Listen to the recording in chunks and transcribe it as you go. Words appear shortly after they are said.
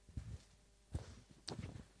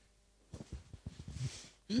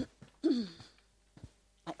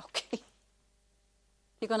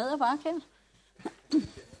går ned ad bakke her.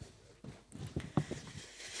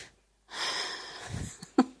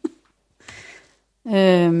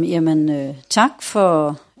 Tak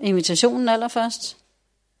for invitationen allerførst.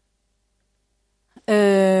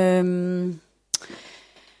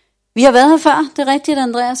 Vi har været her før, det er rigtigt,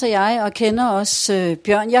 Andreas og jeg, og kender også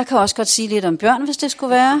Bjørn. Jeg kan også godt sige lidt om Bjørn, hvis det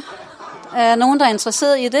skulle være. Er nogen, der er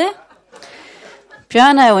interesseret i det?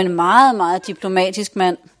 Bjørn er jo en meget, meget diplomatisk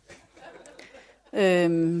mand.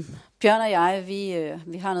 Bjørn og jeg,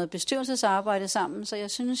 vi har noget bestyrelsesarbejde sammen, så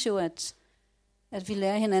jeg synes jo, at vi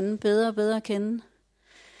lærer hinanden bedre og bedre at kende.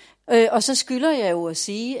 Og så skylder jeg jo at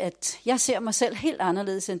sige, at jeg ser mig selv helt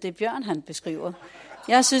anderledes, end det Bjørn han beskriver.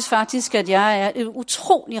 Jeg synes faktisk, at jeg er et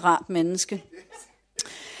utrolig rart menneske.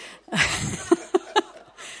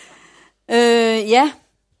 Ja.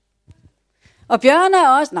 Og Bjørn er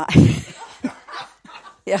også... Nej.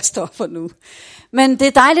 Jeg stopper nu. Men det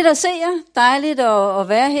er dejligt at se jer. Dejligt at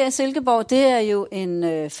være her i Silkeborg. Det er jo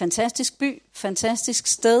en fantastisk by, fantastisk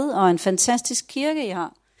sted og en fantastisk kirke, I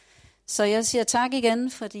har. Så jeg siger tak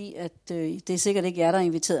igen, fordi at, det er sikkert ikke jer, der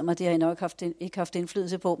inviterede mig. Det har I nok ikke haft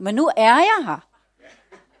indflydelse på. Men nu er jeg her.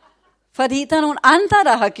 Fordi der er nogle andre,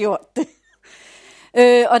 der har gjort det.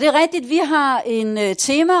 Og det er rigtigt, vi har en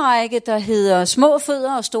temarække, der hedder Små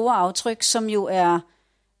fødder og store aftryk, som jo er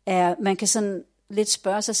man kan sådan lidt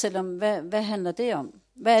spørge sig selv om, hvad handler det om?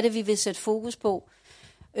 Hvad er det, vi vil sætte fokus på?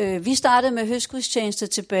 Vi startede med høstgudstjeneste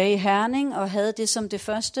tilbage i Herning, og havde det som det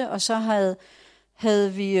første, og så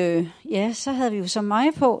havde vi jo så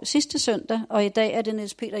mig på sidste søndag, og i dag er det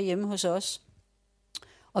Niels Peter hjemme hos os.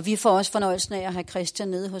 Og vi får også fornøjelsen af at have Christian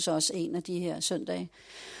nede hos os en af de her søndage.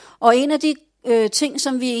 Og en af de ting,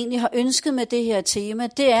 som vi egentlig har ønsket med det her tema,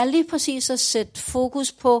 det er lige præcis at sætte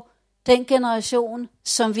fokus på den generation,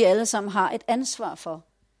 som vi alle sammen har et ansvar for.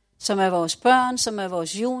 Som er vores børn, som er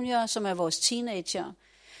vores juniorer, som er vores teenager.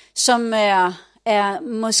 Som er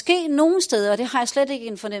måske nogle steder, og det har jeg slet ikke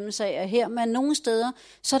en fornemmelse af her, men nogle steder,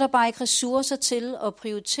 så er der bare ikke ressourcer til at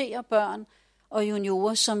prioritere børn og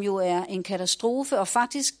juniorer, som jo er en katastrofe. Og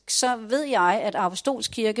faktisk så ved jeg, at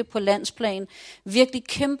Apostolsk Kirke på landsplan virkelig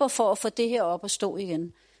kæmper for at få det her op at stå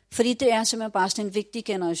igen. Fordi det er simpelthen bare sådan en vigtig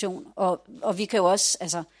generation. Og vi kan jo også,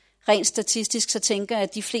 altså rent statistisk, så tænker jeg,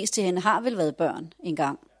 at de fleste hende har vel været børn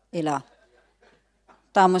engang. Eller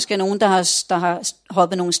der er måske nogen, der har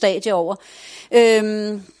hoppet nogle stadier over.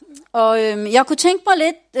 Jeg kunne tænke mig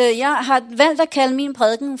lidt, jeg har valgt at kalde min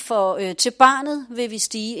prædiken for Til barnet vil vi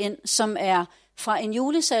stige ind, som er fra en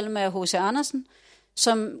julesalme af H.C. Andersen,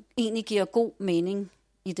 som egentlig giver god mening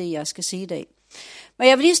i det, jeg skal sige i dag. Men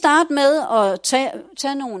jeg vil lige starte med at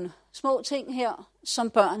tage nogle små ting her, som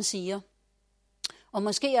børn siger. Og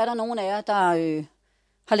måske er der nogen af jer, der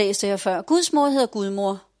har læst det her før. Guds mor hedder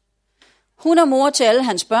Gudmor. Hun er mor til alle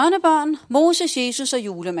hans børnebørn, Moses, Jesus og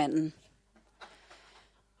julemanden.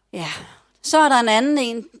 Ja, så er der en anden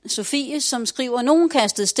en, Sofie, som skriver, nogen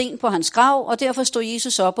kastede sten på hans grav, og derfor stod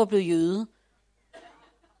Jesus op og blev jøde.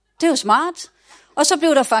 Det er jo smart. Og så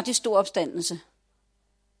blev der faktisk stor opstandelse.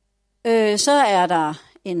 Så er der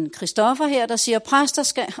en Christoffer her, der siger, præster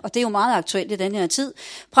skal, og det er jo meget aktuelt i den her tid,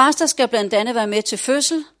 præster skal blandt andet være med til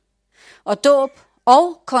fødsel og dåb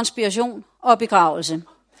og konspiration og begravelse.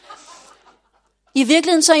 I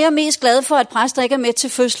virkeligheden så er jeg mest glad for, at præster ikke er med til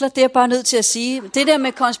fødsler. Det er bare nødt til at sige. Det der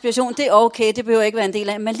med konspiration, det er okay, det behøver ikke være en del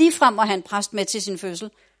af. Men lige frem at have en præst med til sin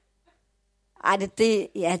fødsel.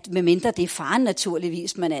 Med mindre det er faren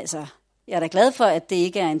naturligvis, men altså, jeg er da glad for, at det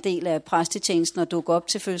ikke er en del af præstetjenesten at dukke op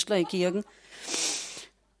til fødsler i kirken.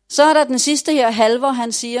 Så er der den sidste her, Halvor,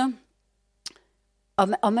 han siger,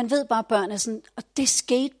 og man ved bare, børn er sådan, og det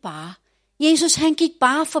skete bare. Jesus, han gik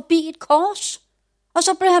bare forbi et kors. Og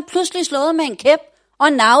så blev han pludselig slået med en kæp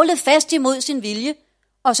og naglet fast imod sin vilje,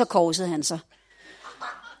 og så korsede han sig.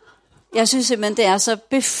 Jeg synes simpelthen, det er så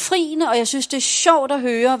befriende, og jeg synes, det er sjovt at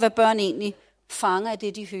høre, hvad børn egentlig fanger af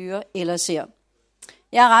det, de hører eller ser.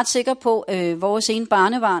 Jeg er ret sikker på, at vores ene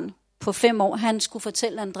barnebarn på 5 år, han skulle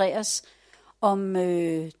fortælle Andreas om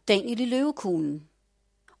Daniel i løvekuglen.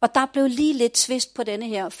 Og der blev lige lidt tvist på denne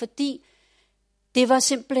her, fordi det var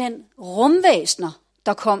simpelthen rumvæsener,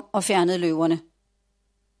 der kom og fjernede løverne.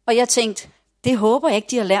 Og jeg tænkte, det håber jeg ikke,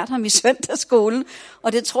 de har lært ham i søndagsskolen.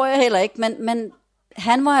 Og det tror jeg heller ikke, men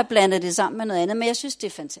han må have blandet det sammen med noget andet. Men jeg synes, det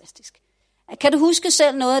er fantastisk. Kan du huske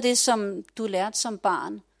selv noget af det, som du lærte som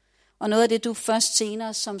barn? Og noget af det, du først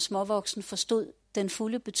senere som småvoksen forstod den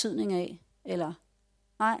fulde betydning af? Eller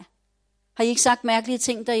nej? Har I ikke sagt mærkelige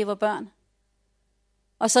ting, da I var børn?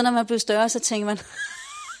 Og så når man blev større, så tænker man,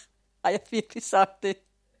 har jeg virkelig sagt det?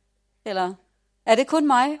 Eller er det kun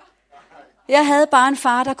mig? Jeg havde bare en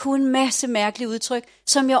far, der kunne en masse mærkelige udtryk,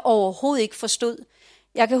 som jeg overhovedet ikke forstod.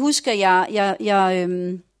 Jeg kan huske, at jeg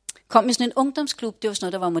kom i sådan en ungdomsklub. Det var sådan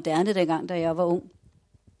noget, der var moderne dengang, da jeg var ung.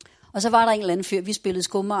 Og så var der en eller anden fyr, vi spillede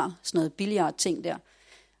skummer, sådan noget billiard ting der.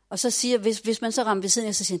 Og så siger, hvis man så rammer ved siden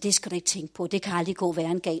af, så siger han, det skal du ikke tænke på, det kan aldrig gå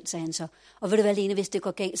værre end galt, sagde han så. Og ved du hvad, Lene, hvis det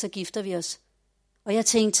går galt, så gifter vi os. Og jeg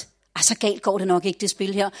tænkte, så galt går det nok ikke, det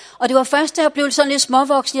spil her. Og det var først, da jeg blev sådan lidt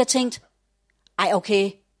småvoksen, jeg tænkte,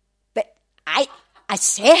 okay,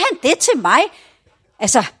 sagde han det til mig?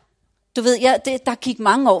 Altså, du ved, der gik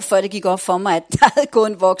mange år, før det gik op for mig, at der havde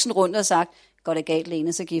gået en voksen rundt og sagt, går det galt,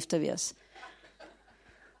 Lene, så gifter vi os.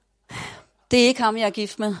 Det er ikke ham, jeg er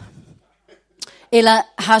gift med. Eller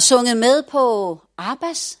har sunget med på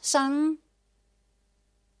Abbas sange.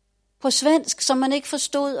 På svensk, som man ikke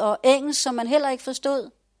forstod, og engelsk, som man heller ikke forstod.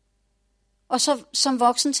 Og så som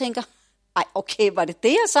voksen tænker, okay, var det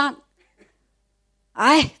jeg sang?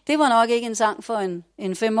 Det var nok ikke en sang for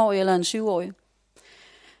en 5-årig eller en 7-årig.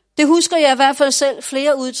 Det husker jeg i hvert fald selv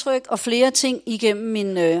flere udtryk og flere ting igennem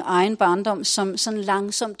min egen barndom, som sådan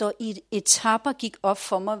langsomt og i etapper gik op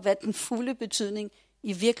for mig, hvad den fulde betydning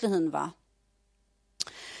i virkeligheden var.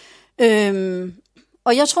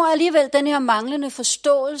 Og jeg tror alligevel, den her manglende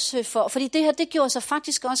forståelse for, fordi det her, det gjorde sig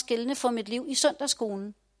faktisk også gældende for mit liv i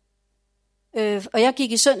søndagsskolen. Og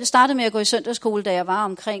jeg startede med at gå i søndagsskole, da jeg var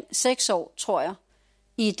omkring 6 år, tror jeg.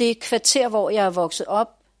 I det kvarter, hvor jeg er vokset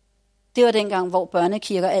op. Det var dengang, hvor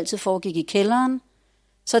børnekirker altid foregik i kælderen.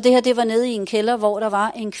 Så det her, det var nede i en kælder, hvor der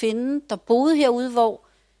var en kvinde, der boede herude,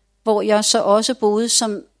 hvor jeg så også boede,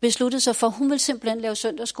 som besluttede sig for, at hun ville simpelthen lave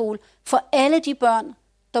søndagsskole for alle de børn,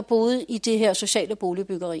 der boede i det her sociale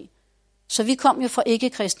boligbyggeri. Så vi kom jo fra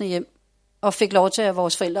ikke-kristne hjem, og fik lov til af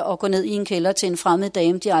vores forældre at gå ned i en kælder til en fremmed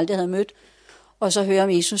dame, de aldrig havde mødt, og så høre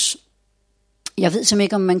om Jesus. Jeg ved simpelthen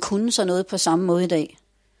ikke, om man kunne så noget på samme måde i dag.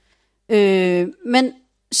 Men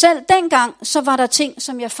selv dengang, så var der ting,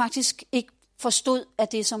 som jeg faktisk ikke forstod af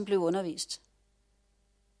det, som blev undervist.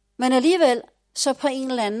 Men alligevel, så på en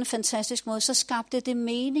eller anden fantastisk måde, så skabte det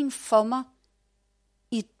mening for mig,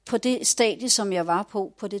 på det stadie, som jeg var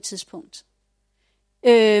på det tidspunkt.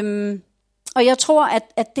 Og jeg tror,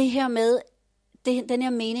 at det her med, den her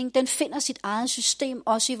mening, den finder sit eget system,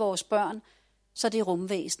 også i vores børn, så det er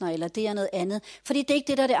rumvæsener, eller det er noget andet. Fordi det er ikke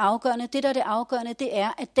det, der er det afgørende. Det, der er det afgørende, det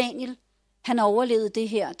er, at Daniel, han overlevede det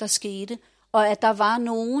her, der skete, og at der var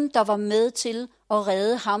nogen, der var med til at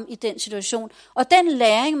redde ham i den situation. Og den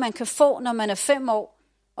læring, man kan få, når man er 5 år,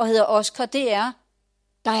 og hedder Oscar, det er,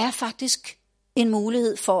 der er faktisk en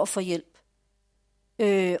mulighed for at få hjælp.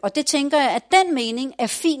 Og det tænker jeg, at den mening er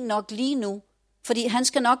fin nok lige nu, fordi han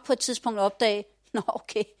skal nok på et tidspunkt opdage,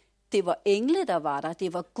 okay, det var engle, der var der,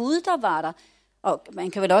 det var Gud, der var der, og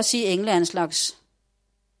man kan vel også sige, at engle er en slags,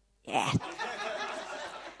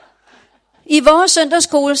 I vores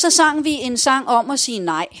søndagsskole, så sang vi en sang om at sige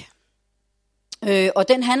nej. Og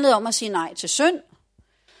den handlede om at sige nej til synd.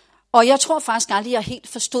 Og jeg tror faktisk aldrig, jeg helt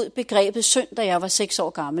forstod begrebet synd, da jeg var 6 år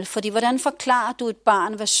gammel. Fordi hvordan forklarer du et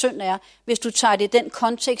barn, hvad synd er, hvis du tager det i den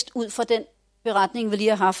kontekst ud fra den beretning, vi lige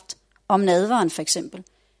har haft om nadveren for eksempel.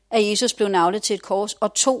 At Jesus blev naglet til et kors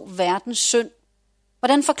og tog verdens synd.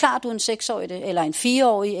 Hvordan forklarer du en 6-årig det, eller en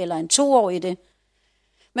 4-årig, eller en 2-årig det?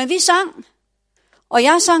 Men vi sang, og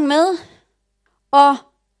jeg sang med, og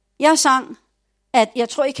jeg sang, at jeg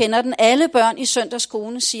tror, I kender den. Alle børn i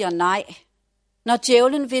søndagsskolen siger nej, når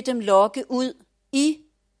djævlen vil dem lokke ud i.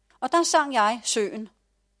 Og der sang jeg søen.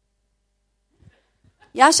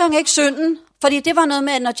 Jeg sang ikke synden, fordi det var noget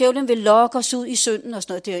med, at når djævlen vil lokke os ud i synden og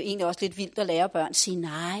sådan noget, det er jo egentlig også lidt vildt at lære børn sige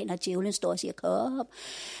nej, når djævlen står og siger kom.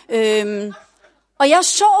 Og jeg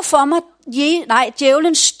så for mig,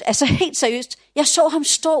 djævlen, altså helt seriøst, jeg så ham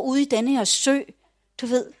stå ude i denne her sø, du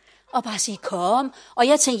ved, og bare sige kom. Og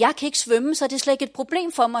jeg tænkte, jeg kan ikke svømme, så det er slet ikke et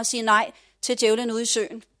problem for mig at sige nej til djævlen ude i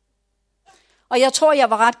søen. Og jeg tror, jeg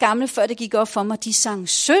var ret gammel, før det gik op for mig, de sang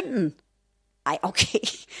synden. Okay,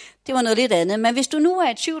 det var noget lidt andet. Men hvis du nu er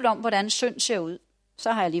i tvivl om, hvordan synd ser ud,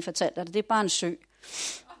 så har jeg lige fortalt dig det. Det er bare en sø.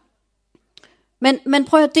 Men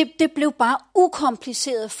prøv at det blev bare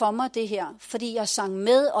ukompliceret for mig, det her. Fordi jeg sang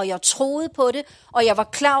med, og jeg troede på det, og jeg var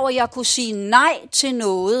klar over, at jeg kunne sige nej til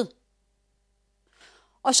noget.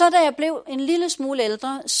 Og så da jeg blev en lille smule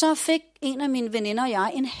ældre, så fik en af mine veninder og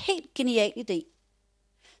jeg en helt genial idé.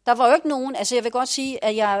 Der var jo ikke nogen, altså jeg vil godt sige,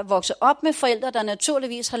 at jeg voksede op med forældre, der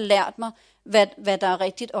naturligvis har lært mig, hvad der er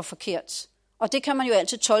rigtigt og forkert. Og det kan man jo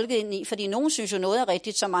altid tolke ind i, fordi nogen synes jo noget er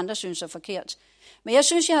rigtigt, som andre synes er forkert. Men jeg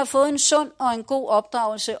synes, jeg har fået en sund og en god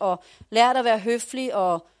opdragelse, og lært at være høflig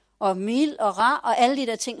og mild og rar, og alle de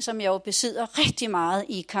der ting, som jeg jo besidder rigtig meget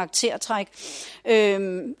i karaktertræk.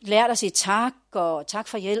 Lært at sige tak, og tak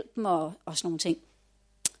for hjælpen, og sådan nogle ting.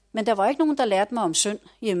 Men der var ikke nogen, der lærte mig om synd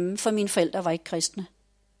hjemme, for mine forældre var ikke kristne.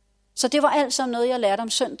 Så det var alt sammen noget, jeg lærte om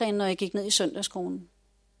søndagen, når jeg gik ned i søndagsskolen.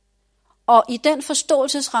 Og i den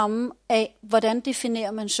forståelsesramme af, hvordan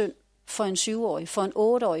definerer man synd for en 7-årig, for en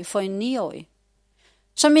 8-årig, for en 9-årig.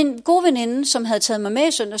 Så min gode veninde, som havde taget mig med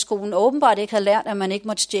i søndagsskolen, og åbenbart ikke havde lært, at man ikke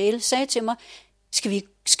måtte stjæle, sagde til mig,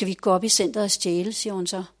 skal vi gå op i centret og stjæle, siger hun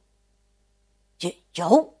så. Ja,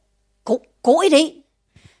 jo, god idé.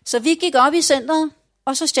 Så vi gik op i centret,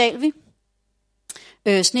 og så stjal vi.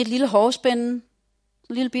 Sådan et lille hårspænde,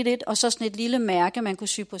 en lille bit et, og så sådan et lille mærke, man kunne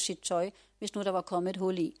sy på sit tøj, hvis nu der var kommet et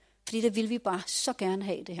hul i. Fordi det ville vi bare så gerne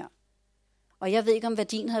have det her. Og jeg ved ikke, om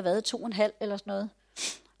værdien havde været 2,5 eller sådan noget.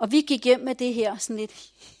 Og vi gik hjem med det her sådan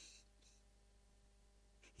lidt.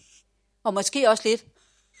 Og måske også lidt.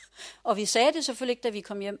 Og vi sagde det selvfølgelig ikke, da vi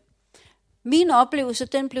kom hjem. Min oplevelse,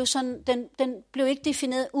 den blev ikke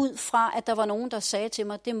defineret ud fra, at der var nogen, der sagde til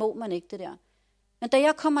mig, det må man ikke det der. Men da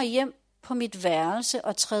jeg kommer hjem på mit værelse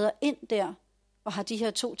og træder ind der, og har de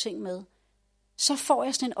her 2 ting med, så får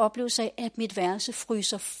jeg sådan en oplevelse af, at mit værelse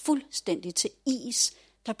fryser fuldstændig til is.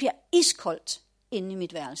 Der bliver iskoldt inde i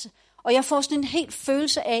mit værelse. Og jeg får sådan en helt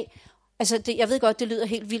følelse af, jeg ved godt, det lyder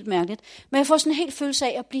helt vildt mærkeligt, men jeg får sådan en helt følelse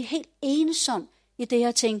af at blive helt ensom i det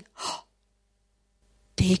her ting.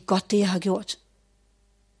 Det er ikke godt, det jeg har gjort.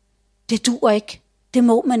 Det duer ikke. Det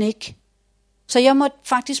må man ikke. Så jeg måtte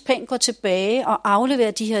faktisk pænt gå tilbage og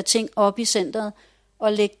aflevere de her ting op i centret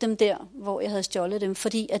og lægge dem der, hvor jeg havde stjålet dem.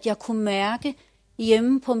 Fordi at jeg kunne mærke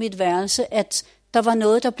hjemme på mit værelse, at der var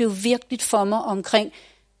noget, der blev virkeligt for mig omkring.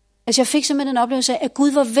 Altså jeg fik simpelthen en oplevelse af, at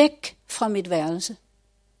Gud var væk fra mit værelse.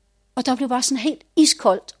 Og der blev bare sådan helt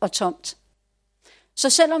iskoldt og tomt. Så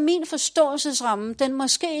selvom min forståelsesramme, den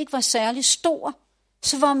måske ikke var særlig stor,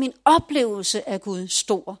 så var min oplevelse af Gud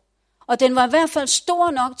stor. Og den var i hvert fald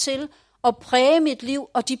stor nok til at præge mit liv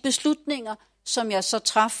og de beslutninger, som jeg så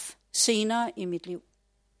traf senere i mit liv.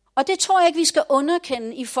 Og det tror jeg ikke, vi skal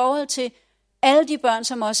underkende i forhold til alle de børn,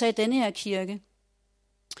 som også er i denne her kirke.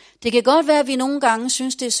 Det kan godt være, at vi nogle gange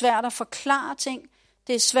synes, det er svært at forklare ting.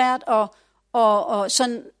 Det er svært at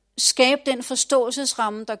sådan skabe den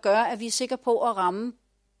forståelsesramme, der gør, at vi er sikre på at ramme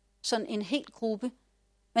sådan en hel gruppe.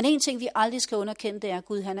 Men en ting, vi aldrig skal underkende, det er, at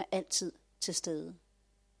Gud han er altid til stede.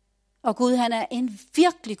 Og Gud han er en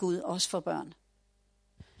virkelig Gud, også for børn.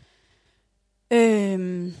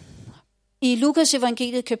 I Lukas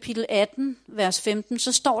evangeliet kapitel 18, vers 15,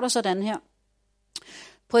 så står der sådan her.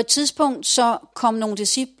 På et tidspunkt så kom nogle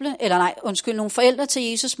forældre til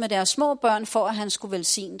Jesus med deres små børn, for at han skulle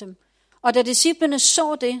velsigne dem. Og da disciplene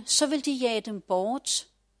så det, så ville de jage dem bort.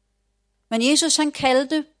 Men Jesus han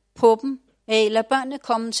kaldte på dem. Hey, lad børnene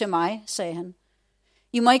komme til mig, sagde han.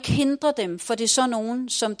 I må ikke hindre dem, for det er så nogen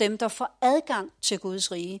som dem, der får adgang til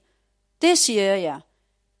Guds rige. Det siger jeg jer.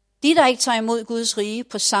 De, der ikke tager imod Guds rige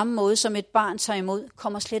på samme måde, som et barn tager imod,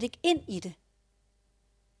 kommer slet ikke ind i det.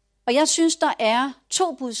 Og jeg synes, der er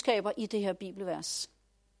 2 budskaber i det her bibelvers.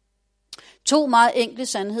 2 meget enkle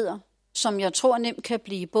sandheder, som jeg tror nemt kan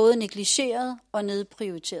blive både negligeret og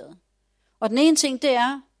nedprioriteret. Og den ene ting, det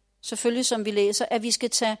er, selvfølgelig som vi læser, at vi skal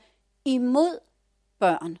tage imod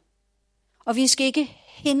børn. Og vi skal ikke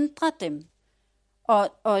hindre dem.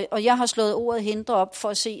 Og jeg har slået ordet hindre op for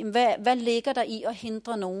at se, hvad ligger der i at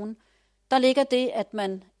hindre nogen? Der ligger det, at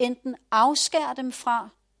man enten afskærer dem fra,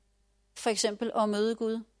 for eksempel at møde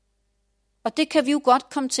Gud. Og det kan vi jo godt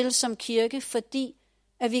komme til som kirke, fordi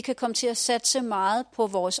at vi kan komme til at satse meget på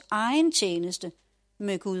vores egen tjeneste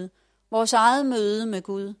med Gud. Vores eget møde med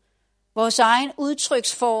Gud. Vores egen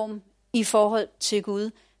udtryksform i forhold til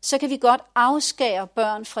Gud. Så kan vi godt afskære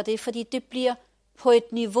børn fra det, fordi det bliver på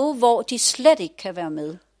et niveau, hvor de slet ikke kan være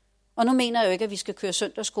med. Og nu mener jeg jo ikke, at vi skal køre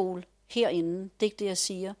søndagsskole herinde. Det er ikke det, jeg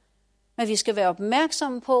siger. Men vi skal være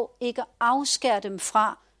opmærksomme på ikke at afskære dem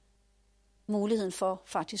fra muligheden for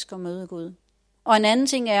faktisk at møde Gud. Og en anden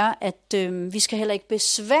ting er, at vi skal heller ikke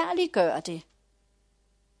besværliggøre det.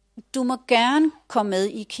 Du må gerne komme med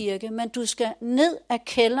i kirke, men du skal ned af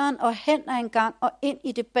kælderen og hen ad en gang og ind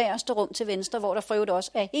i det bagerste rum til venstre, hvor der for øvrigt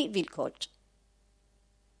også er helt vildt koldt.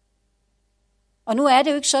 Og nu er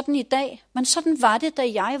det jo ikke sådan i dag, men sådan var det,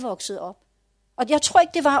 da jeg voksede op. Og jeg tror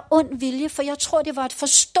ikke, det var ond vilje, for jeg tror, det var et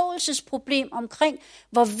forståelsesproblem omkring,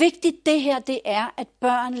 hvor vigtigt det her det er, at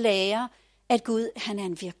børn lærer, at Gud han er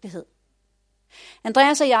en virkelighed.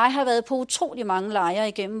 Andreas og jeg har været på utrolig mange lejre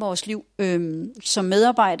igennem vores liv som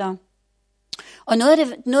medarbejdere. Og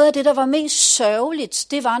noget af det, der var mest sørgeligt,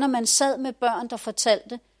 det var, når man sad med børn, der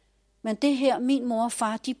fortalte, men det her, min mor og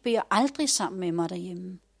far, de beder aldrig sammen med mig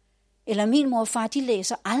derhjemme. Eller min mor og far, de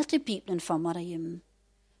læser aldrig Bibelen for mig derhjemme.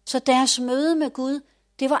 Så deres møde med Gud,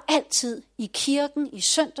 det var altid i kirken, i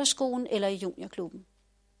søndagsskolen eller i juniorklubben.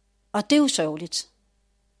 Og det er jo sørgeligt.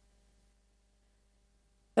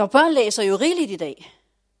 Og børn læser jo rigeligt i dag.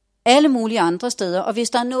 Alle mulige andre steder. Og hvis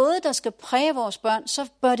der er noget, der skal præge vores børn, så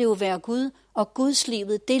bør det jo være Gud og Guds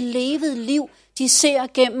livet. Det levede liv, de ser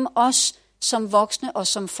gennem os som voksne og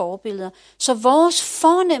som forbilleder. Så vores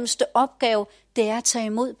fornemste opgave, det er at tage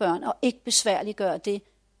imod børn og ikke besværliggøre det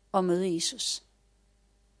og møde Jesus.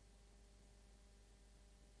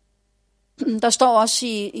 Der står også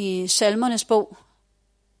i Salmernes bog,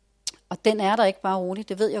 og den er der ikke bare roligt,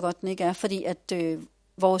 det ved jeg godt, den ikke er, fordi at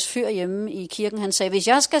vores fyr hjemme i kirken, han sagde, hvis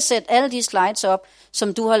jeg skal sætte alle de slides op,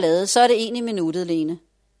 som du har lavet, så er det en i minuttet, Lene.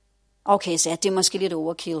 Okay, så det er måske lidt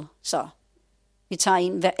overkill, så vi tager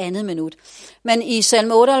en hver andet minut. Men i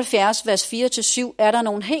salme 78, vers 4-7, er der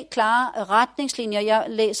nogle helt klare retningslinjer. Jeg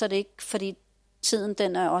læser det ikke, fordi tiden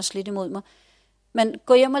den er også lidt imod mig. Men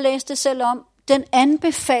gå hjem og læs det selv om. Den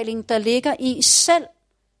anbefaling, der ligger i selv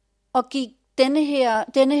at give denne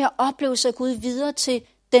her oplevelse af Gud videre til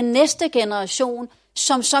den næste generation,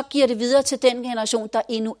 som så giver det videre til den generation, der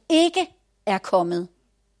endnu ikke er kommet.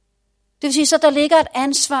 Det vil sige, så der ligger et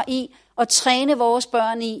ansvar i at træne vores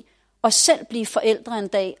børn i, og selv blive forældre en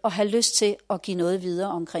dag, og have lyst til at give noget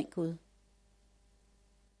videre omkring Gud.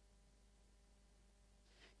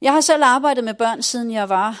 Jeg har selv arbejdet med børn, siden jeg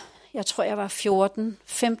var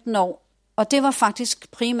 14-15 år. Og det var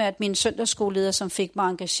faktisk primært min søndagsskoleleder, som fik mig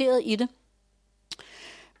engageret i det.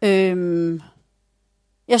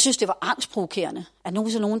 Jeg synes, det var angstprovokerende. At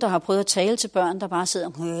nogen, der har prøvet at tale til børn, der bare sidder,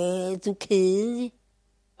 du er kedelig.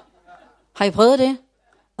 Har I prøvet det?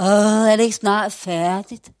 Er det ikke snart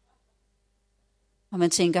færdigt? Og man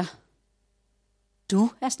tænker, du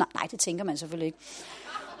er snart... Nej, det tænker man selvfølgelig ikke.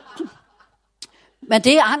 Men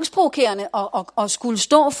det er angstprovokerende at skulle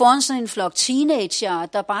stå foran sådan en flok teenager,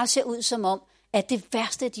 der bare ser ud som om, at det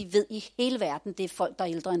værste, de ved i hele verden, det er folk, der er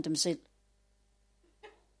ældre end dem selv.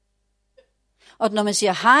 Og når man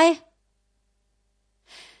siger hej,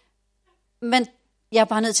 men jeg er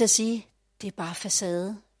bare nødt til at sige, det er bare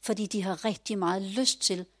facade, fordi de har rigtig meget lyst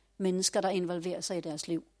til mennesker, der involverer sig i deres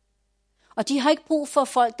liv. Og de har ikke brug for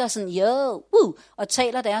folk, der er sådan, og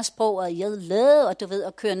taler deres sprog, og du ved,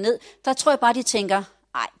 og kører ned. Der tror jeg bare, de tænker,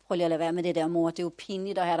 prøv lige at lade være med det der, mor, det er jo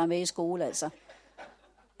pinligt at have dig med i skole, altså.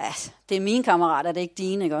 Ja, det er mine kammerater, det er ikke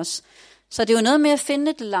dine, ikke også? Så det er jo noget med at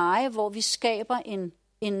finde et leje, hvor vi skaber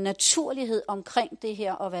en naturlighed omkring det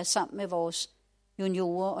her, og være sammen med vores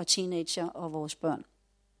juniorer og teenager og vores børn.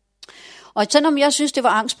 Og selvom jeg synes, det var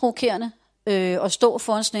angstprovokerende at stå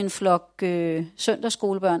foran sådan en flok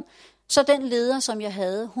søndagsskolebørn, så den leder, som jeg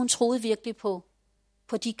havde, hun troede virkelig på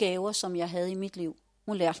de gaver, som jeg havde i mit liv.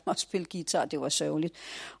 Hun lærte mig at spille guitar, det var sørgeligt.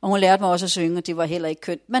 Og hun lærte mig også at synge, og det var heller ikke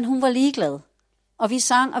kønt. Men hun var ligeglad. Og vi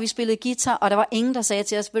sang, og vi spillede guitar, og der var ingen, der sagde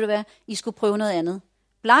til os, ved du hvad, I skulle prøve noget andet.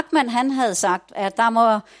 Blackman, han havde sagt, at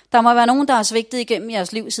der må være nogen, der har svigtet igennem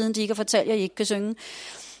jeres liv, siden de ikke har fortalt jer, at I ikke kan synge.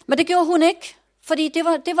 Men det gjorde hun ikke, fordi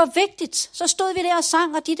det var vigtigt. Så stod vi der og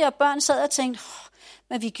sang, og de der børn sad og tænkte,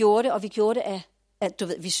 men vi gjorde det, og vi gjorde det af, at du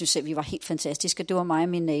ved, vi synes selv, vi var helt fantastiske. Det var mig og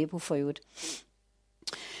min nabo for øvrigt.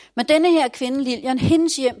 Men denne her kvinde, Lilian,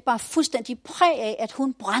 hendes hjem var fuldstændig præg af, at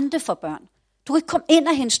hun brændte for børn. Du kunne ikke komme ind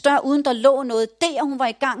af hendes dør, uden der lå noget der. Hun var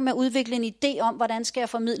i gang med at udvikle en idé om, hvordan skal jeg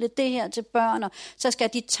formidle det her til børn. Og så skal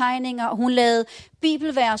de tegninger. Og hun lavede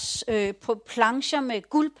bibelvers på plancher med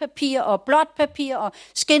guldpapir og blåt papir og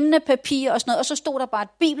skinnende papir og sådan noget. Og så stod der bare et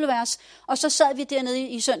bibelvers. Og så sad vi dernede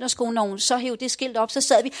i søndagsskolen, og hun så hævde det skilt op. Så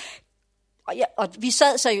sad vi, og vi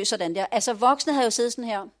sad seriøst sådan der. Altså voksne havde jo siddet sådan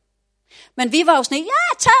her. Men vi var jo sådan,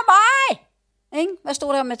 ja, tag mig! Ikke? Hvad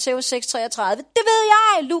stod der? Matthæus 6:33? Det ved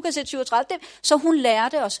jeg! Lukas 1:37. Så hun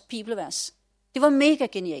lærte os bibelvers. Det var mega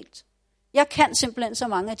genialt. Jeg kan simpelthen så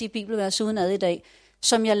mange af de bibelvers udenad i dag,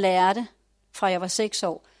 som jeg lærte fra jeg var 6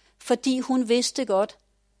 år. Fordi hun vidste godt,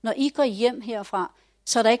 når I går hjem herfra,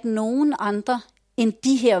 så er der ikke nogen andre end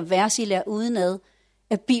de her vers, I lærer udenad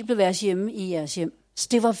af bibelvers hjemme i jeres hjem. Så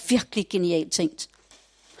det var virkelig genialt tænkt.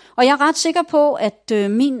 Og jeg er ret sikker på, at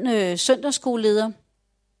min søndagsskoleleder,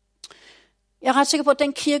 jeg er ret sikker på, at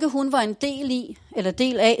den kirke, hun var en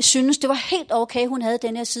del af, synes, det var helt okay, hun havde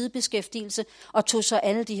den her sidebeskæftigelse, og tog så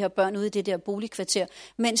alle de her børn ud i det der boligkvarter,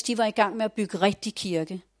 mens de var i gang med at bygge rigtig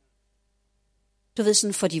kirke. Du ved,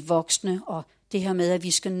 sådan for de voksne, og det her med, at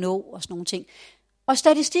vi skal nå, og sådan nogle ting. Og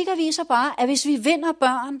statistikker viser bare, at hvis vi vinder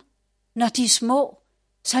børn, når de er små,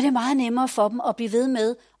 så er det meget nemmere for dem at blive ved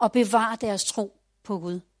med at bevare deres tro på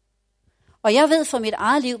Gud. Og jeg ved fra mit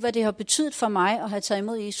eget liv, hvad det har betydet for mig at have taget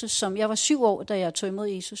imod Jesus, som jeg var 7 år, da jeg tog imod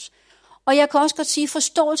Jesus. Og jeg kan også godt sige, at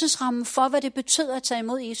forståelsesrammen for, hvad det betød at tage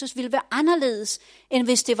imod Jesus, ville være anderledes, end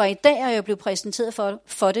hvis det var i dag, og jeg blev præsenteret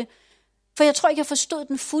for det. For jeg tror ikke, jeg forstod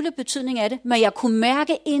den fulde betydning af det, men jeg kunne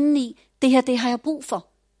mærke indeni, det her, det har jeg brug for.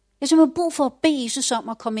 Jeg simpelthen brug for at bede Jesus om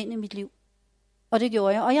at komme ind i mit liv. Og det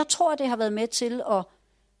gjorde jeg. Og jeg tror, det har været med til at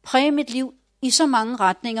præge mit liv i så mange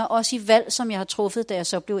retninger, også i valg, som jeg har truffet, da jeg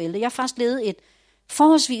så blev ældre. Jeg har faktisk levet et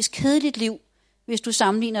forholdsvis kedeligt liv, hvis du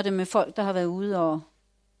sammenligner det med folk, der har været ude og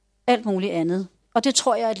alt muligt andet. Og det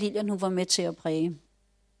tror jeg, at Lilian nu var med til at præge.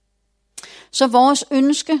 Så vores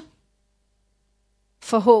ønske,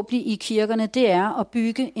 forhåbentlig i kirkerne, det er at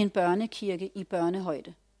bygge en børnekirke i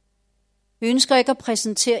børnehøjde. Vi ønsker ikke at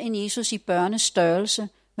præsentere en Jesus i børnestørrelse,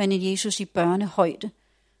 men en Jesus i børnehøjde,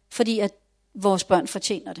 fordi at vores børn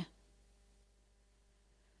fortjener det.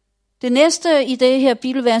 Det næste i det her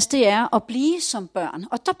bibelvers, det er at blive som børn.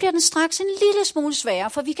 Og der bliver den straks en lille smule sværere,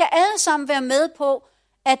 for vi kan alle sammen være med på,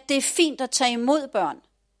 at det er fint at tage imod børn.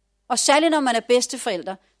 Og særligt når man er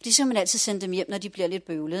bedsteforældre, fordi så kan man altid sende dem hjem, når de bliver lidt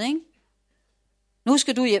bøvlet, ikke? Nu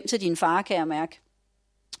skal du hjem til din far, kan jeg mærke.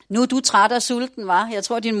 Nu er du træt og sulten, var. Jeg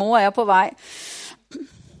tror, din mor er på vej.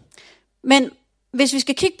 Men hvis vi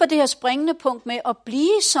skal kigge på det her springende punkt med at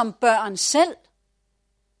blive som børn selv,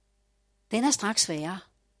 den er straks sværere.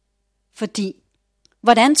 Fordi,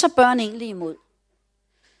 hvordan tager børn egentlig imod?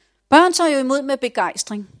 Børn tager jo imod med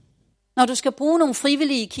begejstring. Når du skal bruge nogle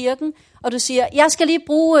frivillige i kirken, og du siger, jeg skal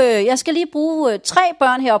lige bruge 3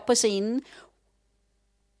 børn heroppe på scenen.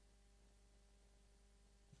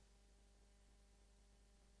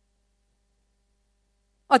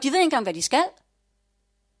 Og de ved ikke engang, hvad de skal.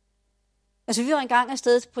 Altså, vi var engang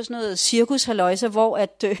afsted på sådan noget cirkushalløjse, hvor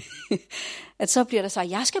at så bliver der sagt,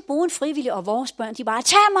 jeg skal bruge en frivillig, og vores børn, de bare,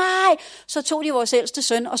 tag mig! Så tog de vores ældste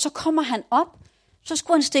søn, og så kommer han op, så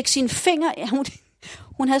skulle han stikke sine fingre,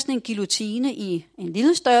 hun havde sådan en guillotine i en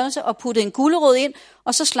lille størrelse, og puttede en gulerod ind,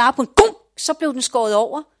 og så slap hun, gum, så blev den skåret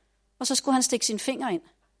over, og så skulle han stikke sine fingre ind.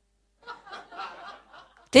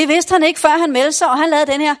 Det vidste han ikke, før han meldte sig, og han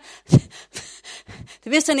lavede den her.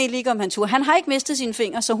 Det vidste han egentlig ikke, om han turde. Han har ikke mistet sine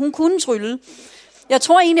fingre, så hun kunne trylle. Jeg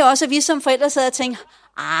tror egentlig også, at vi som forældre sad og tænkte,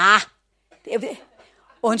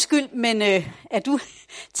 undskyld, men at du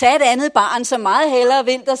tager et andet barn, så meget hellere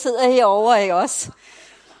vil, der sidder herovre, ikke også?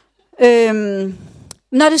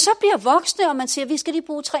 Når det så bliver voksne, og man siger, at vi skal lige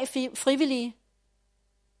bruge 3 frivillige,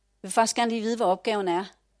 jeg vil faktisk gerne lige vide, hvad opgaven er,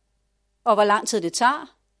 og hvor lang tid det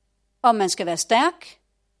tager, om man skal være stærk,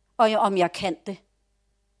 og om jeg kan det.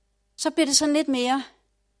 Så bliver det sådan lidt mere,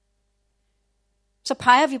 så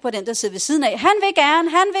peger vi på den, der sidder ved siden af. Han vil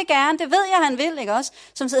gerne, det ved jeg, han vil, ikke også?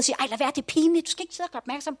 Som sidder og siger, ej, lad være, det er pinligt, du skal ikke sidde og gøre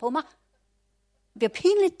opmærksom på mig. Det bliver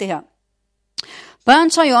pinligt, det her. Børn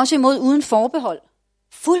tager jo også imod uden forbehold.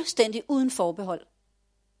 Fuldstændig uden forbehold.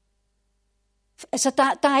 Altså,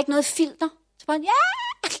 der er ikke noget filter. Så bare, ja,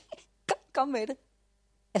 kom med det.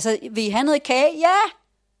 Altså, vil I have noget kage? Ja.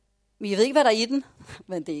 Men I ved ikke, hvad der er i den,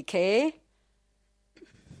 men det er kage.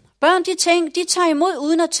 Børn, de tager imod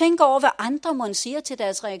uden at tænke over, hvad andre må siger til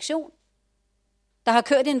deres reaktion. Der har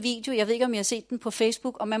kørt en video, jeg ved ikke, om jeg har set den på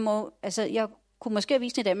Facebook, og man må, altså jeg kunne måske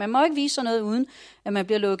vise den i dag, man må ikke vise sådan noget, uden at man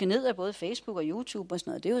bliver lukket ned af både Facebook og YouTube og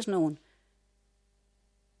sådan noget. Det er jo sådan nogen.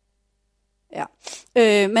 Ja.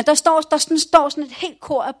 Men der står sådan et helt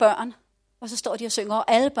kor af børn, og så står de og synger,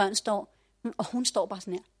 og alle børn står, og hun står bare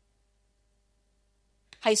sådan her.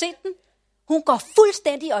 Har I set den? Hun går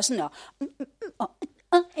fuldstændig og sådan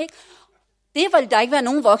ikke? Det ville der ikke være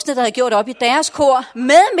nogen voksne, der havde gjort op i deres kor,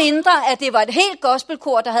 med mindre, at det var et helt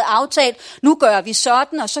gospelkor, der havde aftalt, nu gør vi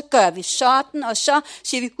sådan, og så gør vi sådan, og så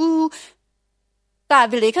siger vi, der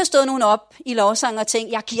ville ikke have stået nogen op i lovsang og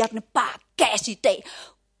tænkt, jeg giver den bare gas i dag.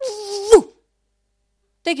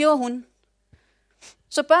 Det gjorde hun.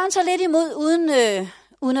 Så børn tager lidt imod,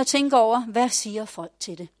 uden at tænke over, hvad siger folk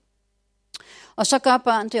til det. Og så gør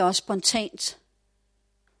børn det også spontant.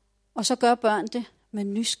 Og så gør børn det med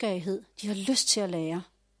nysgerrighed. De har lyst til at lære.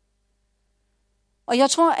 Og jeg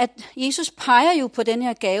tror, at Jesus peger jo på den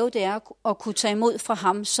her gave, det er at kunne tage imod fra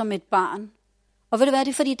ham som et barn. Og ved du hvad,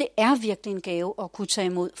 det er fordi, det er virkelig en gave at kunne tage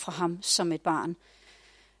imod fra ham som et barn.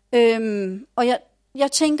 Og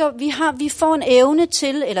jeg tænker, vi får en evne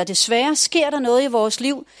til, eller desværre sker der noget i vores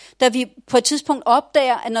liv, da vi på et tidspunkt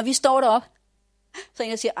opdager, at når vi står deroppe, så en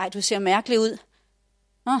der siger, ej, du ser mærkelig ud.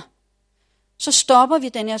 Så stopper vi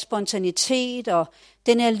den her spontanitet og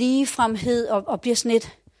den her ligefremhed og bliver sådan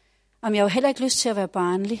lidt, jeg har jo heller ikke lyst til at være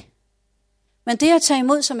barnlig. Men det at tage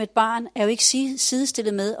imod som et barn er jo ikke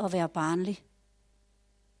sidestillet med at være barnlig.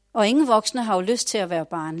 Og ingen voksne har jo lyst til at være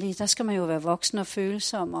barnlige. Der skal man jo være voksen og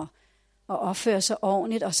følsom og opføre sig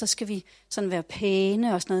ordentligt, og så skal vi sådan være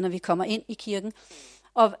pæne og sådan noget, når vi kommer ind i kirken.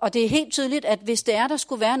 Og det er helt tydeligt, at hvis det er, der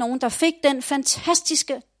skulle være nogen, der fik den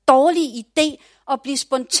fantastiske, dårlige idé at blive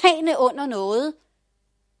spontane under noget,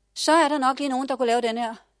 så er der nok lige nogen, der kunne lave den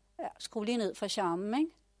her, skru lige ned fra charmen,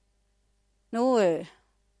 ikke?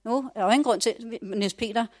 Nu er der jo ingen grund til, Niels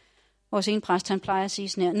Peter, vores ene præst, han plejer at sige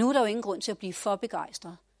sådan her, nu er der jo ingen grund til at blive for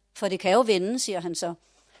begejstret. For det kan jo vende, siger han så.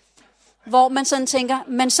 Hvor man sådan tænker,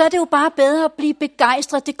 men så er det jo bare bedre at blive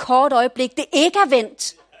begejstret det korte øjeblik, det ikke er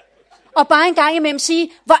vendt. Og bare en gang imellem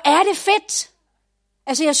sige, hvor er det fedt.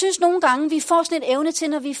 Altså jeg synes nogle gange, vi får sådan et evne til,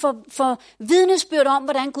 når vi får vidnesbyrd om,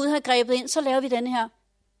 hvordan Gud har grebet ind, så laver vi den her.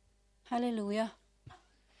 Halleluja.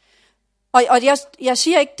 Og jeg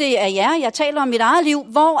siger ikke, det er jer, jeg taler om mit eget liv,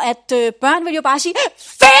 hvor at børn vil jo bare sige,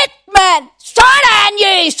 fedt mand,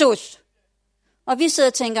 sådan Jesus. Og vi sidder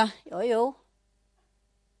og tænker, jo,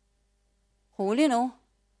 rolig nu.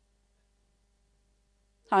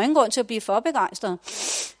 Der er jo ingen grund til at blive for begejstret.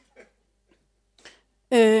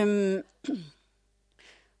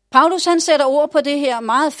 Paulus han sætter ord på det her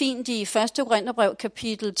meget fint i 1. Korintherbrev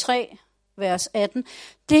kapitel 3, vers 18.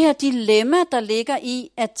 Det her dilemma, der ligger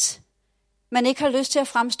i, at man ikke har lyst til at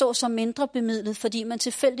fremstå som mindre bemidlet, fordi man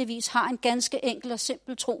tilfældigvis har en ganske enkel og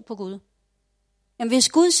simpel tro på Gud. Jamen hvis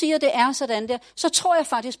Gud siger, det er sådan der, så tror jeg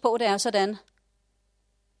faktisk på, det er sådan.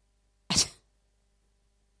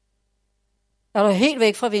 Er du helt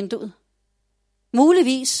væk fra vinduet?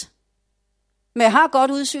 Muligvis. Men jeg har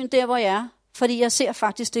godt udsyn der, hvor jeg er, fordi jeg ser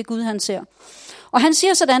faktisk det Gud, han ser. Og han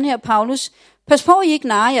siger sådan her, Paulus, pas på, I ikke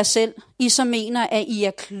narrer jer selv, I som mener, at I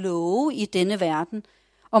er kloge i denne verden,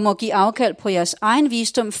 og må give afkald på jeres egen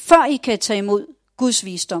visdom, før I kan tage imod Guds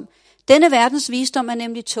visdom. Denne verdens visdom er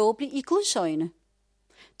nemlig tåbelig i Guds øjne.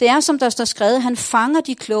 Det er, som der står skrevet, han fanger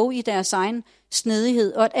de kloge i deres egen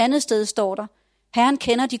snedighed, og et andet sted står der, Herren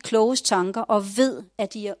kender de kloges tanker og ved,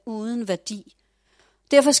 at de er uden værdi.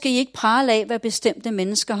 Derfor skal I ikke prale af, hvad bestemte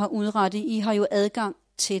mennesker har udrettet. I har jo adgang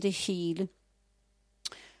til det hele.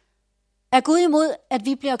 Er Gud imod, at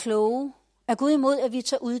vi bliver kloge? Er Gud imod, at vi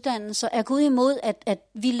tager uddannelser? Er Gud imod, at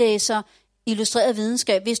vi læser illustreret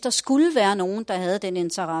videnskab, hvis der skulle være nogen, der havde den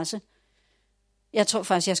interesse? Jeg tror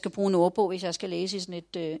faktisk, jeg skal bruge en ordbog, hvis jeg skal læse i sådan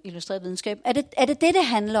et illustreret videnskab. Er det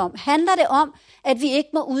handler om? Handler det om, at vi ikke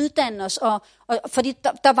må uddanne os? Fordi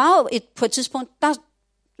der var jo på et tidspunkt,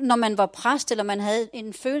 når man var præst, eller man havde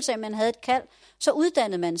en følelse af, at man havde et kald, så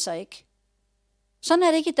uddannede man sig ikke. Sådan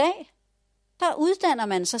er det ikke i dag. Der uddanner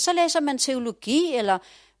man sig. Så læser man teologi,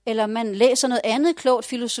 eller man læser noget andet klogt,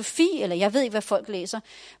 filosofi, eller jeg ved ikke, hvad folk læser.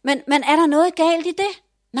 Men er der noget galt i det?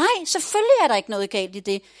 Nej, selvfølgelig er der ikke noget galt i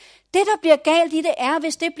det. Det, der bliver galt i det, er,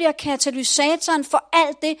 hvis det bliver katalysatoren for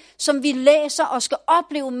alt det, som vi læser og skal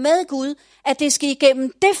opleve med Gud, at det skal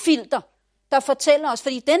igennem det filter, der fortæller os.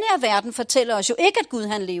 Fordi den her verden fortæller os jo ikke, at Gud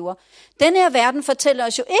han lever. Den her verden fortæller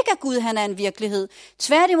os jo ikke, at Gud han er en virkelighed.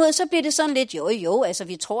 Tværtimod, så bliver det sådan lidt, altså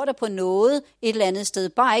vi tror da på noget et eller andet sted,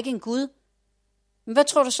 bare ikke en Gud. Men hvad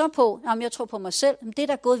tror du så på? Jamen, jeg tror på mig selv. Men det er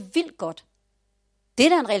da gået vildt godt. Det er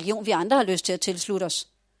da en religion, vi andre har lyst til at tilslutte os.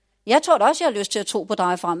 Jeg tror da også, jeg har lyst til at tro på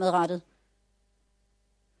dig fremadrettet.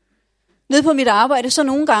 Nede på mit arbejde, så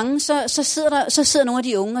nogle gange, så sidder nogle af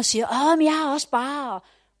de unge og siger, men jeg har også bare,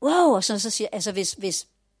 wow, og så siger altså hvis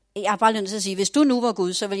jeg har bare lyst til at sige, hvis du nu var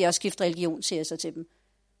Gud, så vil jeg også skifte religion, siger jeg så til dem.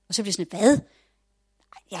 Og så bliver sådan, hvad?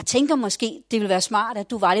 Jeg tænker måske, det ville være smart, at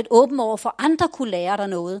du var lidt åben over, for andre kunne lære dig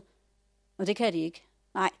noget. Og det kan de ikke.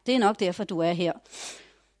 Nej, det er nok derfor, du er her.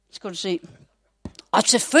 Skal du se. Og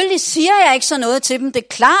selvfølgelig siger jeg ikke så noget til dem. Det er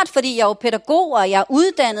klart, fordi jeg er jo pædagog, og jeg er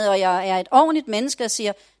uddannet, og jeg er et ordentligt menneske, og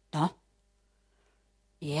siger,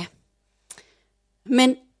 ja.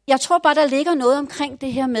 Men jeg tror bare, der ligger noget omkring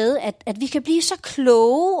det her med, at vi kan blive så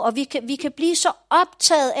kloge, og vi kan blive så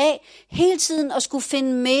optaget af hele tiden at skulle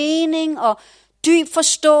finde mening og dyb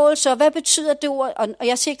forståelse, og hvad betyder det ord? Og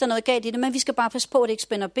jeg siger ikke, der er noget galt i det, men vi skal bare passe på, at det ikke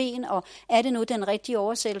spænder ben, og er det nu den rigtige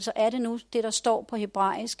oversættelse? Er det nu det, der står på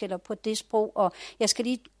hebraisk eller på det sprog? Og jeg skal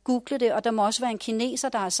lige google det, og der må også være en kineser,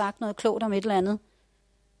 der har sagt noget klogt om et eller andet.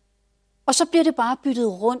 Og så bliver det bare byttet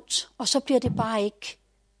rundt, og så bliver det bare ikke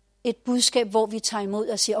et budskab, hvor vi tager imod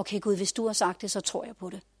og siger, okay Gud, hvis du har sagt det, så tror jeg på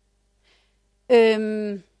det.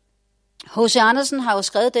 H.C. Andersen har jo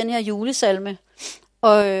skrevet den her julesalme,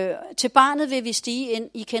 og til barnet vil vi stige ind.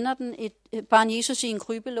 I kender den, et barn Jesus i en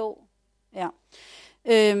krybelåg. Ja.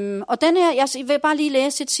 Og den her, jeg vil bare lige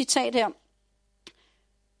læse et citat her,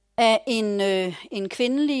 af en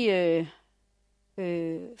kvindelig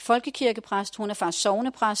folkekirkepræst. Hun er faktisk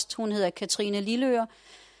sognepræst. Hun hedder Katrine Lillør.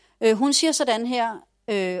 Hun siger sådan her,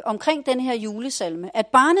 omkring den her julesalme, at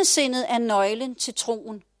barnesindet er nøglen til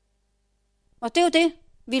troen. Og det er jo det,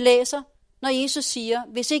 vi læser, når Jesus siger,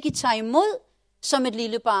 hvis ikke I tager imod som et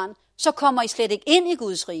lille barn, så kommer I slet ikke ind i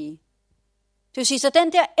Guds rige. Det vil sige, så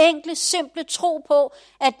den der enkle, simple tro på,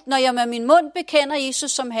 at når jeg med min mund bekender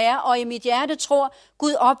Jesus som Herre, og i mit hjerte tror,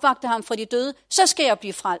 Gud opvagter ham fra de døde, så skal jeg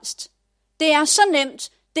blive frelst. Det er så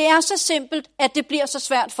nemt, Det er så simpelt, at det bliver så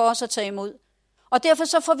svært for os at tage imod. Og derfor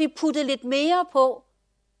så får vi puttet lidt mere på.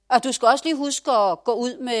 Og du skal også lige huske at gå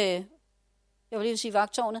ud med, jeg vil lige sige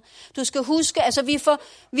vagtårnet. Du skal huske, altså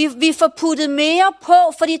vi får puttet mere på,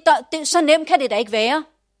 fordi så nemt kan det da ikke være.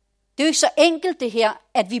 Det er jo ikke så enkelt det her,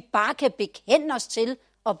 at vi bare kan bekende os til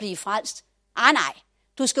at blive frelst. Nej.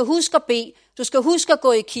 Du skal huske at bede. Du skal huske at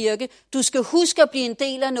gå i kirke. Du skal huske at blive en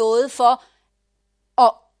del af noget for,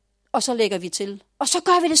 og så lægger vi til. Og så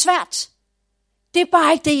gør vi det svært. Det er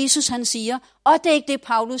bare ikke det, Jesus han siger. Og det er ikke det,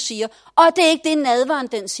 Paulus siger. Og det er ikke det, nadveren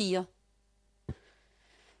den siger.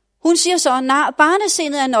 Hun siger så, at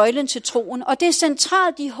barnesindet er nøglen til troen. Og det er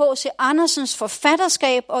centralt i H.C. Andersens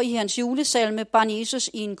forfatterskab og i hans julesalme, Barn Jesus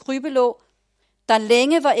i en krybelå, der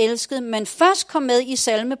længe var elsket, men først kom med i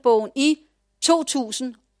salmebogen i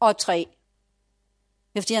 2003.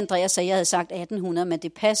 Det er fordi Andreas sagde, at jeg havde sagt 1800, men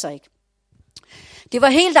det passer ikke. Det var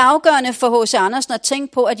helt afgørende for H.C. Andersen at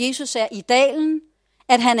tænke på, at Jesus er i dalen,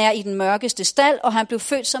 at han er i den mørkeste stald, og han blev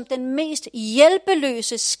født som den mest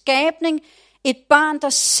hjælpeløse skabning, et barn, der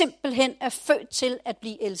simpelthen er født til at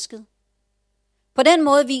blive elsket. På den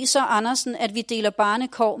måde viser Andersen, at vi deler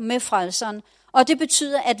barnekår med frelseren, og det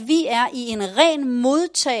betyder, at vi er i en ren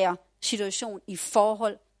modtagersituation i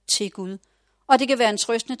forhold til Gud. Og det kan være en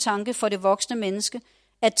trøstende tanke for det voksne menneske,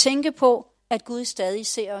 at tænke på, at Gud stadig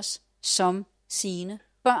ser os som sine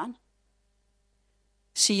børn,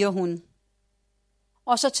 siger hun.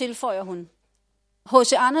 Og så tilføjer hun,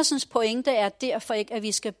 H.C. Andersens pointe er derfor ikke, at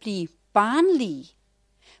vi skal blive barnlige,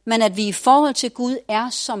 men at vi i forhold til Gud er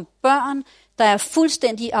som børn, der er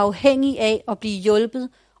fuldstændig afhængige af at blive hjulpet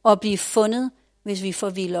og blive fundet, hvis vi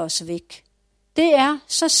forvilder os væk. Det er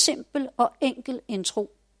så simpel og enkel en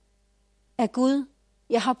tro. At Gud,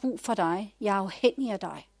 jeg har brug for dig, jeg er afhængig af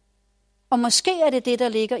dig. Og måske er det det, der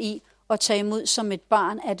ligger i at tage imod som et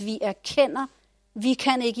barn, at vi erkender, vi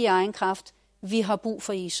kan ikke i egen kraft, vi har brug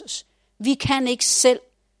for Jesus. Vi kan ikke selv.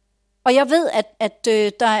 Og jeg ved, at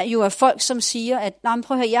der jo er folk, som siger, at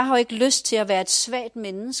prøv at høre, jeg har jo ikke lyst til at være et svagt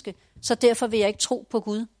menneske, så derfor vil jeg ikke tro på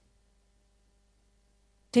Gud.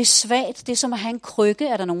 Det er svagt, det er som at have en krykke,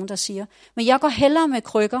 er der nogen, der siger. Men jeg går hellere med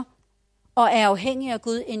krykker og er afhængig af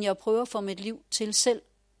Gud, end jeg prøver at få mit liv til selv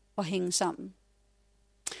at hænge sammen.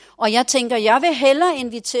 Og jeg tænker, jeg vil hellere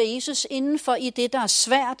invitere Jesus indenfor i det, der er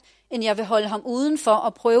svært, end jeg vil holde ham udenfor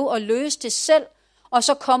og prøve at løse det selv, og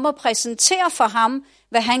så komme og præsentere for ham,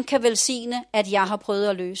 hvad han kan velsigne, at jeg har prøvet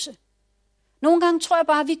at løse. Nogle gange tror jeg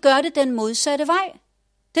bare, at vi gør det den modsatte vej.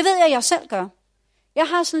 Det ved jeg selv gør. Jeg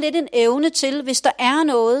har sådan lidt en evne til, hvis der er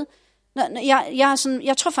noget.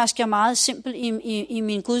 Jeg tror faktisk, jeg er meget simpel i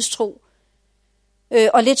min gudstro.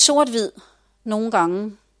 Og lidt sort-hvid nogle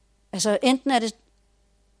gange. Altså enten er det...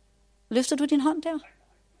 Løfter du din hånd der?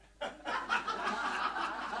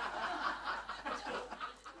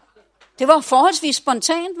 Det var forholdsvis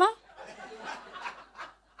spontant, hva'?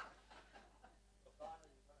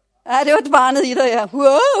 Ja, det var barnet i dig, ja.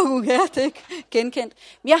 Wow, ja, det er genkendt.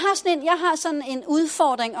 Jeg har sådan en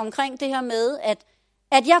udfordring omkring det her med,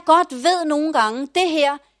 at jeg godt ved nogle gange, det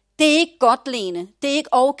her, det er ikke godt, Lene. Det er ikke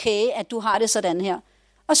okay, at du har det sådan her.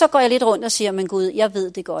 Og så går jeg lidt rundt og siger, men Gud, jeg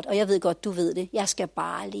ved det godt, og jeg ved godt, du ved det. Jeg skal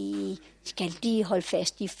bare lige holde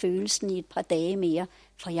fast i følelsen i et par dage mere,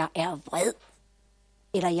 for jeg er vred.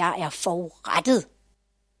 Eller jeg er forurettet.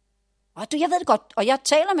 Og jeg ved det godt, og jeg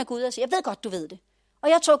taler med Gud og siger, jeg ved godt, du ved det. Og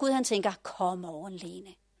jeg tror Gud, han tænker, kom over, Lene.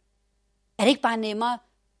 Er det ikke bare nemmere,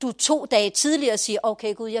 du 2 dage tidligere siger,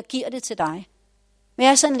 okay Gud, jeg giver det til dig. Men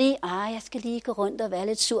jeg er sådan lige, jeg skal lige gå rundt og være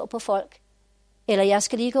lidt sur på folk. Eller jeg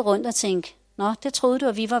skal lige gå rundt og tænke, nå, det troede du,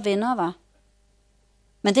 at vi var venner, var.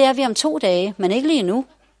 Men det er vi om 2 dage, men ikke lige nu.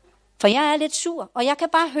 For jeg er lidt sur, og jeg kan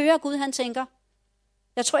bare høre, at Gud, han tænker,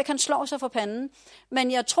 jeg tror ikke, han slår sig for panden,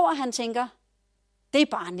 men jeg tror, han tænker, det er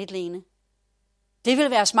barnligt, Lene. Det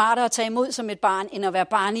vil være smartere at tage imod som et barn, end at være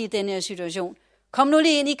barnlig i denne her situation. Kom nu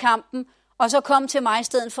lige ind i kampen, og så kom til mig i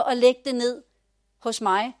stedet for at lægge det ned hos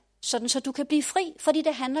mig, sådan så du kan blive fri, fordi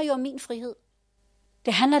det handler jo om min frihed.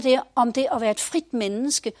 Det handler om det at være et frit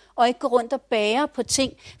menneske, og ikke gå rundt og bære på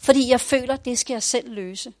ting, fordi jeg føler, det skal jeg selv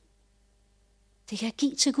løse. Det kan jeg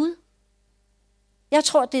give til Gud. Jeg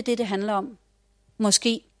tror, det er det handler om.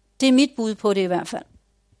 Måske. Det er mit bud på det i hvert fald.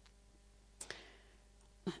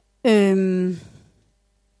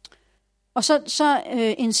 Og så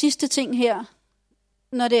en sidste ting her.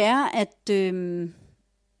 Når det er, at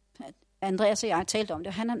Andreas og jeg talte om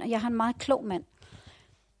det. Jeg har en meget klog mand.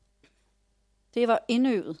 Det var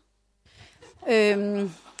indøvet.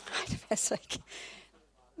 Det passer ikke.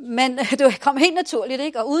 Men det kom helt naturligt,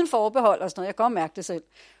 ikke? Og uden forbehold og sådan noget. Jeg kan godt mærke det selv.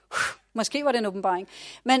 Måske var det en åbenbaring.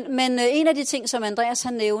 Men en af de ting, som Andreas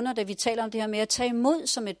han nævner, da vi taler om det her med at tage imod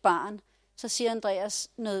som et barn, så siger Andreas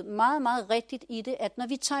noget meget, meget rigtigt i det, at når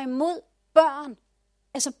vi tager imod børn,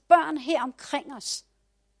 altså børn her omkring os,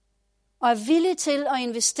 og er villige til at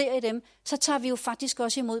investere i dem, så tager vi jo faktisk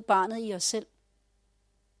også imod barnet i os selv.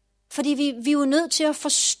 Fordi vi er jo nødt til at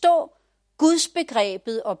forstå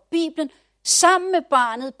Gudsbegrebet og Bibelen sammen med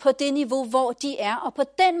barnet på det niveau, hvor de er. Og på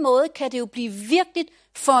den måde kan det jo blive virkeligt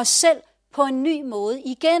for os selv på en ny måde,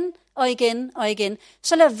 igen og igen og igen.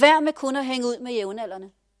 Så lad være med kun at hænge ud med jævnaldrende.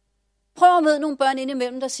 Prøv at møde nogle børn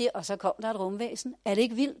indimellem, der siger, og så kom der et rumvæsen. Er det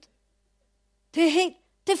ikke vildt? Det er helt...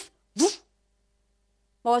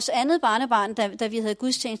 Vores andet barnebarn, da vi havde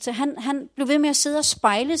gudstjeneste, han blev ved med at sidde og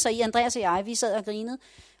spejle sig i. Andreas og jeg, vi sad og grinede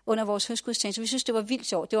under vores høstgudstjeneste. Vi synes, det var vildt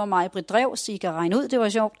sjovt. Det var mig, Britt Drev, så I kan regne ud, det var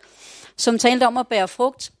sjovt, som talte om at bære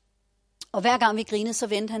frugt. Og hver gang vi grinede, så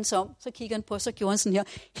vendte han sig om. Så kiggede han på, så gjorde han sådan her.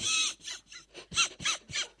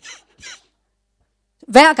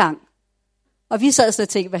 Hver gang. Og vi sad så og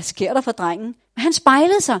tænkte, hvad sker der for drengen? Men han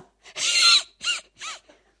spejlede sig.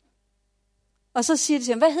 Og så siger de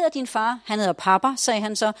til ham, hvad hedder din far? Han hedder Papa, sagde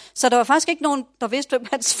han så. Så der var faktisk ikke nogen, der vidste, hvem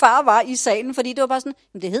hans far var i salen, fordi det var bare sådan,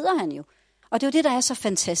 men det hedder han jo. Og det er jo det, der er så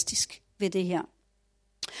fantastisk ved det her.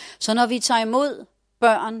 Så når vi tager imod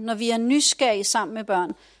børn, når vi er nysgerrige sammen med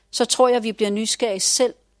børn, så tror jeg, vi bliver nysgerrige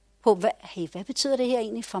selv på, hvad betyder det her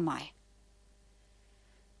egentlig for mig?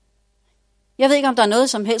 Jeg ved ikke, om der er noget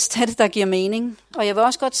som helst af det, der giver mening. Og jeg vil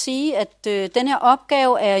også godt sige, at den her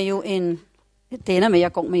opgave er jo en... Det ender med, at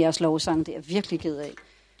jeg går med jeres lovsang. Det er jeg virkelig ked af.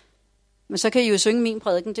 Men så kan I jo synge min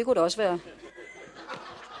prædiken. Det kunne det også være.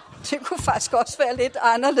 Det kunne faktisk også være lidt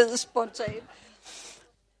anderledes spontant.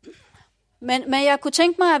 Men jeg kunne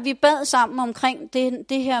tænke mig, at vi bad sammen omkring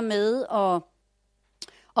det her med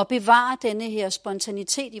at bevare denne her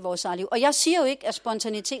spontanitet i vores eget liv. Og jeg siger jo ikke, at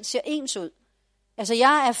spontanitet ser ens ud. Altså,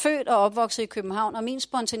 jeg er født og opvokset i København, og min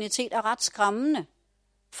spontanitet er ret skræmmende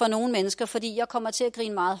for nogle mennesker, fordi jeg kommer til at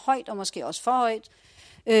grine meget højt, og måske også for højt.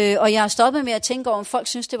 Og jeg har stoppet med at tænke over, om folk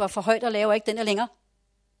synes, det var for højt at lave, ikke den der længere.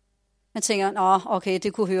 Man tænker, okay,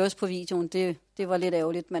 det kunne høres på videoen, det var lidt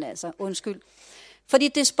ærgerligt, men altså, undskyld. Fordi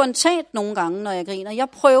det er spontant nogle gange, når jeg griner. Jeg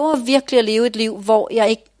prøver virkelig at leve et liv, hvor jeg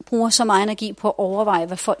ikke bruger så meget energi på at overveje,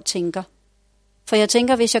 hvad folk tænker. For jeg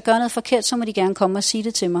tænker, hvis jeg gør noget forkert, så må de gerne komme og sige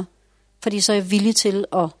det til mig. Fordi så er jeg villig til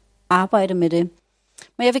at arbejde med det.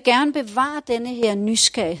 Men jeg vil gerne bevare denne her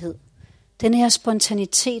nysgerrighed, denne her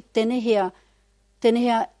spontanitet, denne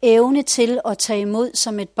her evne til at tage imod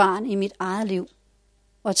som et barn i mit eget liv.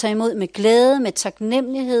 Og tage imod med glæde, med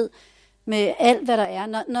taknemmelighed, med alt hvad der er.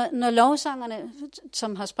 Når lovsangerne,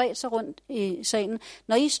 som har spredt sig rundt i salen,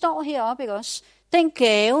 når I står heroppe, ikke også? Den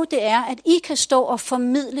gave, det er, at I kan stå og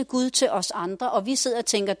formidle Gud til os andre, og vi sidder og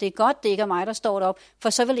tænker, det er godt, det ikke er mig, der står deroppe, for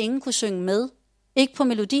så vil ingen kunne synge med. Ikke på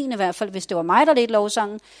melodien i hvert fald, hvis det var mig, der ledte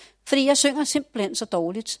lovsangen, fordi jeg synger simpelthen så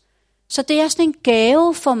dårligt. Så det er sådan en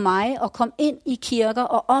gave for mig at komme ind i kirker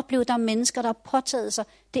og opleve, at der er mennesker, der har påtaget sig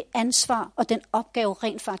det ansvar og den opgave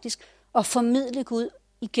rent faktisk at formidle Gud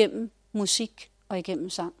igennem musik og igennem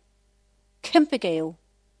sang. Kæmpe gave.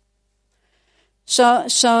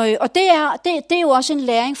 Og det er jo også en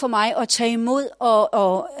læring for mig at tage imod,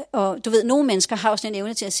 og du ved, nogle mennesker har også en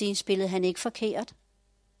evne til at sige, spillede han ikke forkert?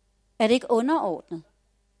 Er det ikke underordnet?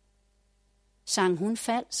 Sang hun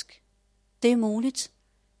falsk? Det er muligt.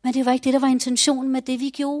 Men det var ikke det, der var intentionen med det, vi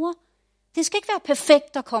gjorde. Det skal ikke være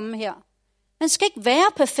perfekt at komme her. Man skal ikke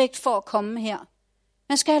være perfekt for at komme her.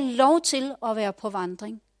 Man skal have lov til at være på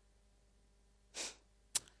vandring.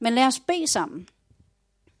 Men lad os bede sammen.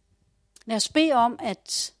 Lad os bede om,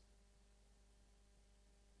 at...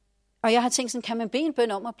 Og jeg har tænkt sådan, kan man bede en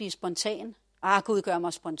bøn om at blive spontan? Gud gør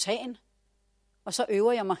mig spontan. Og så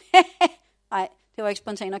øver jeg mig. Nej, det var ikke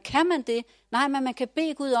spontan. Og kan man det? Nej, men man kan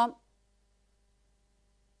bede Gud om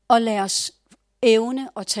at lade os evne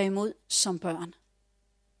at tage imod som børn.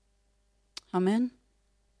 Amen.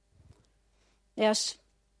 Lad os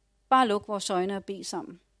bare lukke vores øjne og bede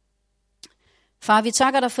sammen. Far, vi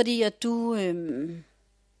takker dig, fordi at du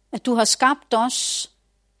har skabt os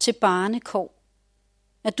til barnekår.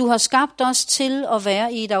 At du har skabt os til at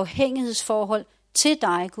være i et afhængighedsforhold til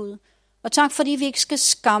dig, Gud. Og tak, fordi vi ikke skal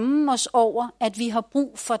skamme os over, at vi har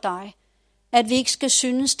brug for dig. At vi ikke skal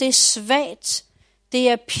synes, det er svagt, det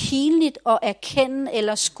er pinligt at erkende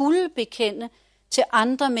eller skulle bekende til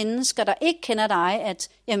andre mennesker, der ikke kender dig, at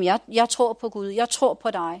jamen, jeg tror på Gud, jeg tror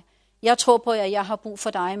på dig. Jeg tror på, at jeg har brug for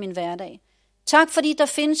dig i min hverdag. Tak, fordi der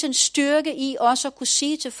findes en styrke i også at kunne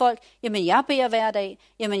sige til folk, jamen jeg beder hver dag,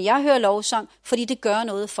 jamen jeg hører lovsang, fordi det gør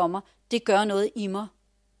noget for mig, det gør noget i mig.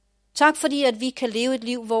 Tak, fordi at vi kan leve et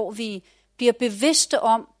liv, hvor vi bliver bevidste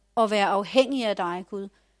om, at være afhængige af dig, Gud.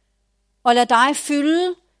 Og lad dig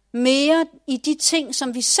fylde mere i de ting,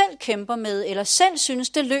 som vi selv kæmper med, eller selv synes,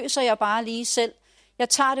 det løser jeg bare lige selv. Jeg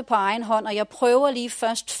tager det på egen hånd, og jeg prøver lige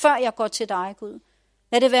først, før jeg går til dig, Gud.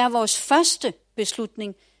 Lad det være vores første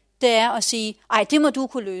beslutning, det er at sige, ej, det må du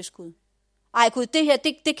kunne løse, Gud. Ej, Gud, det her,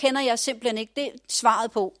 det kender jeg simpelthen ikke. Det er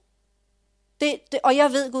svaret på. Og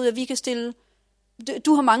jeg ved, Gud, at vi kan stille,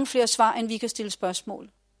 du har mange flere svar, end vi kan stille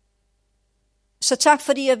spørgsmål. Så tak,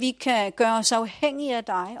 fordi at vi kan gøre os afhængige af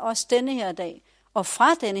dig, også denne her dag, og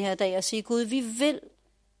fra denne her dag, og sige, Gud, vi vil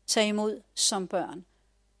tage imod som børn.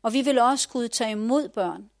 Og vi vil også, Gud, tage imod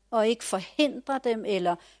børn, og ikke forhindre dem,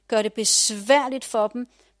 eller gøre det besværligt for dem.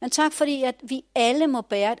 Men tak, fordi at vi alle må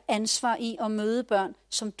bære et ansvar i at møde børn,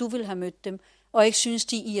 som du vil have mødt dem, og ikke synes,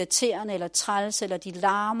 de er irriterende, eller træls, eller de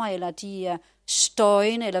larmer, eller de er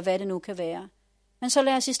støjende, eller hvad det nu kan være. Men så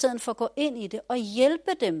lad os i stedet for gå ind i det, og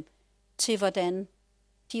hjælpe dem til, hvordan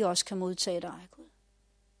de også kan modtage dig, Gud.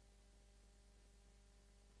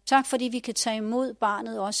 Tak, fordi vi kan tage imod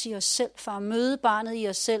barnet også i os selv, far. Møde barnet i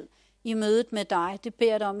os selv i mødet med dig. Det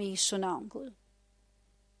beder jeg om i Jesu navn, Gud.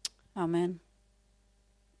 Amen.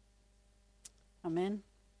 Amen.